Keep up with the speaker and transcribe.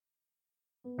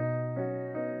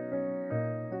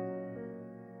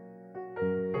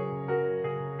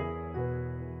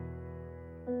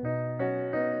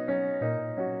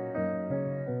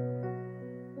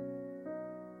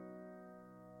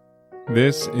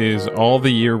This is All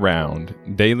the Year Round,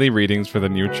 daily readings for the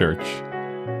new church.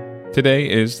 Today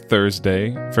is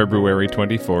Thursday, February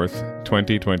 24th,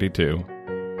 2022.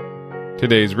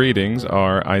 Today's readings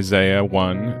are Isaiah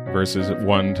 1, verses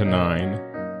 1 to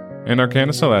 9, and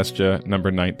Arcana Celestia, number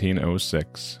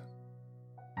 1906.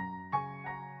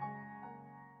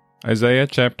 Isaiah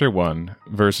chapter 1,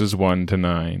 verses 1 to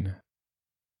 9.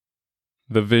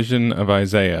 The vision of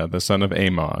Isaiah the son of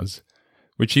Amoz,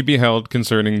 which he beheld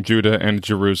concerning Judah and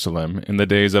Jerusalem in the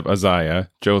days of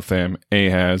Uzziah, Jotham,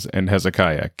 Ahaz, and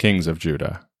Hezekiah, kings of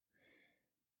Judah.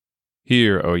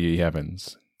 Hear, O ye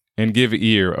heavens, and give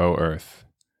ear, O earth.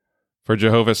 For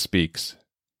Jehovah speaks,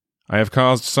 I have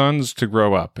caused sons to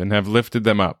grow up, and have lifted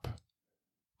them up,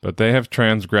 but they have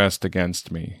transgressed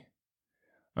against me.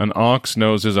 An ox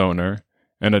knows his owner,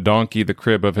 and a donkey the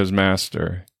crib of his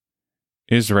master.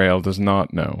 Israel does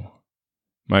not know.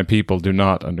 My people do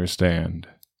not understand.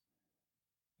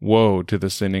 Woe to the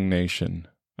sinning nation,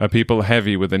 a people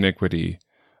heavy with iniquity,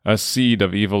 a seed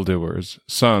of evildoers,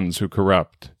 sons who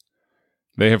corrupt.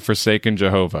 They have forsaken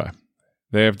Jehovah.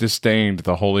 They have disdained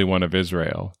the Holy One of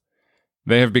Israel.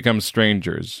 They have become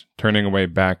strangers, turning away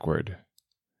backward.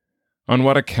 On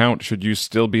what account should you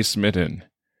still be smitten?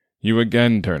 You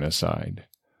again turn aside.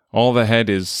 All the head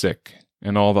is sick,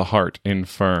 and all the heart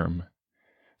infirm.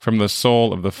 From the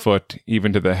sole of the foot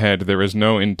even to the head there is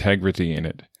no integrity in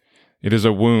it. It is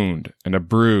a wound, and a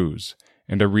bruise,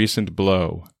 and a recent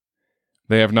blow.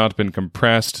 They have not been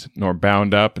compressed, nor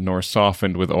bound up, nor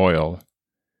softened with oil.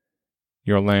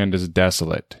 Your land is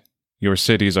desolate. Your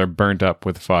cities are burnt up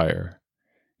with fire.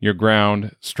 Your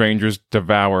ground, strangers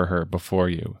devour her before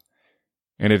you.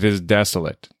 And it is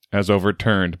desolate, as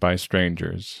overturned by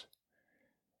strangers.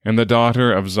 And the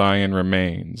daughter of Zion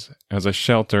remains, as a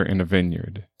shelter in a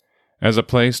vineyard, as a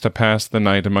place to pass the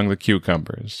night among the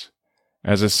cucumbers,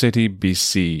 as a city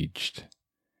besieged.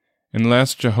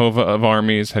 Unless Jehovah of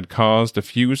armies had caused a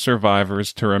few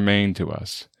survivors to remain to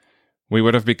us, we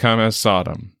would have become as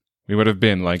Sodom, we would have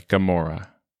been like Gomorrah.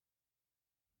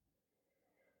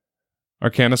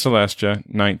 Arcana Celestia,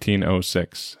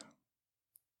 1906.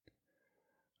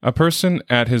 A person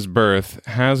at his birth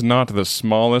has not the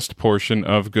smallest portion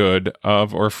of good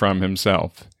of or from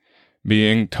himself,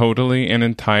 being totally and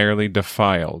entirely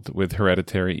defiled with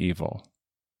hereditary evil.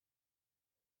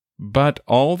 But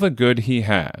all the good he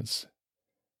has,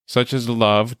 such as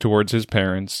love towards his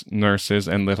parents, nurses,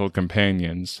 and little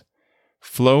companions,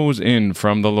 flows in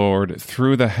from the Lord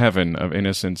through the heaven of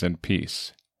innocence and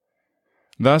peace.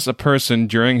 Thus a person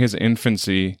during his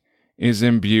infancy is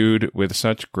imbued with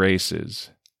such graces.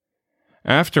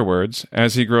 Afterwards,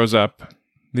 as he grows up,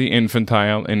 the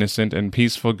infantile, innocent, and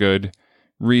peaceful good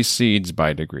recedes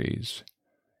by degrees,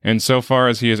 and so far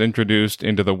as he is introduced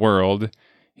into the world,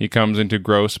 he comes into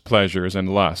gross pleasures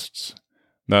and lusts,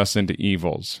 thus into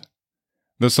evils.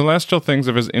 The celestial things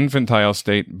of his infantile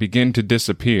state begin to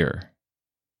disappear.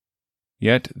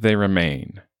 Yet they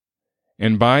remain,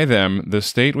 and by them the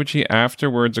state which he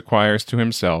afterwards acquires to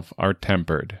himself are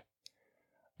tempered.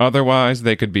 Otherwise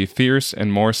they could be fierce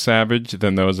and more savage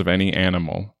than those of any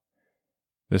animal.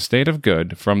 The state of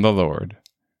good from the Lord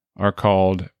are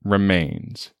called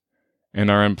remains, and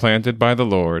are implanted by the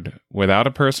Lord without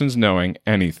a person's knowing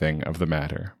anything of the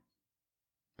matter.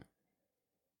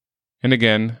 And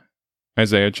again,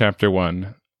 Isaiah chapter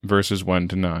 1, verses 1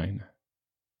 to 9.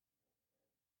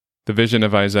 The vision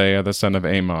of Isaiah the son of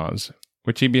Amoz,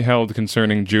 which he beheld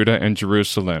concerning Judah and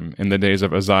Jerusalem in the days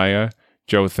of Uzziah,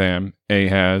 Jotham,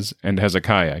 Ahaz, and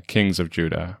Hezekiah, kings of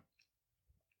Judah.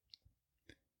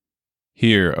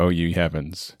 Hear, O ye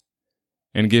heavens,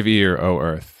 and give ear, O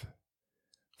earth.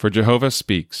 For Jehovah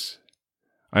speaks,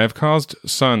 I have caused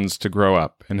sons to grow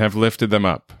up, and have lifted them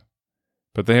up,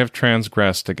 but they have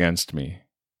transgressed against me.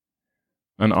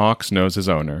 An ox knows his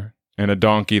owner, and a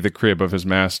donkey the crib of his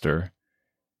master.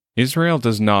 Israel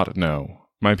does not know,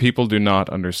 my people do not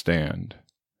understand.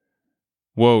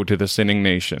 Woe to the sinning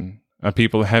nation, a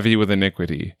people heavy with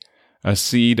iniquity, a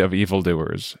seed of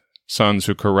evildoers, sons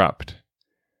who corrupt.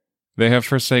 They have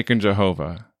forsaken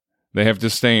Jehovah. They have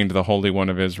disdained the Holy One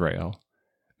of Israel.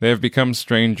 They have become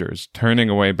strangers, turning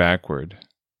away backward.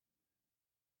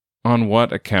 On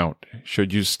what account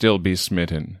should you still be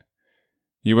smitten?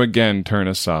 You again turn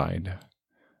aside.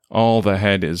 All the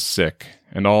head is sick,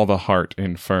 and all the heart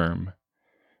infirm.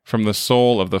 From the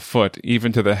sole of the foot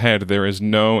even to the head there is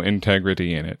no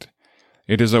integrity in it.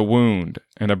 It is a wound,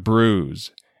 and a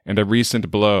bruise, and a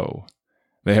recent blow.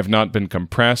 They have not been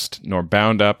compressed, nor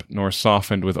bound up, nor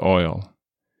softened with oil.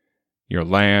 Your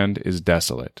land is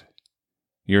desolate.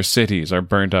 Your cities are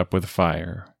burnt up with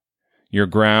fire. Your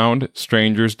ground,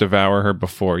 strangers devour her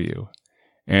before you,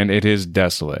 and it is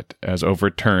desolate as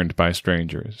overturned by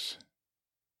strangers.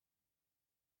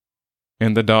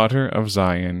 And the daughter of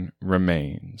Zion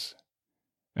remains,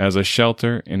 as a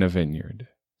shelter in a vineyard,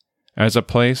 as a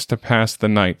place to pass the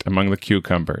night among the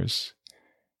cucumbers,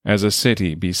 as a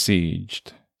city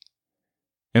besieged.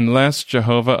 Unless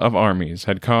Jehovah of armies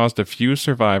had caused a few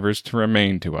survivors to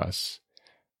remain to us,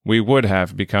 we would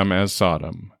have become as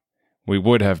Sodom. We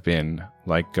would have been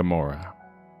like Gomorrah.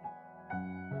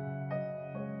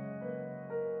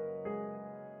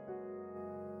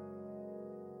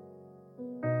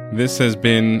 This has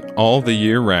been All the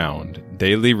Year Round,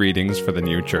 Daily Readings for the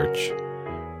New Church.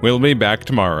 We'll be back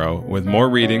tomorrow with more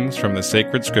readings from the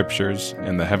sacred scriptures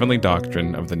and the heavenly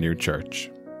doctrine of the New Church.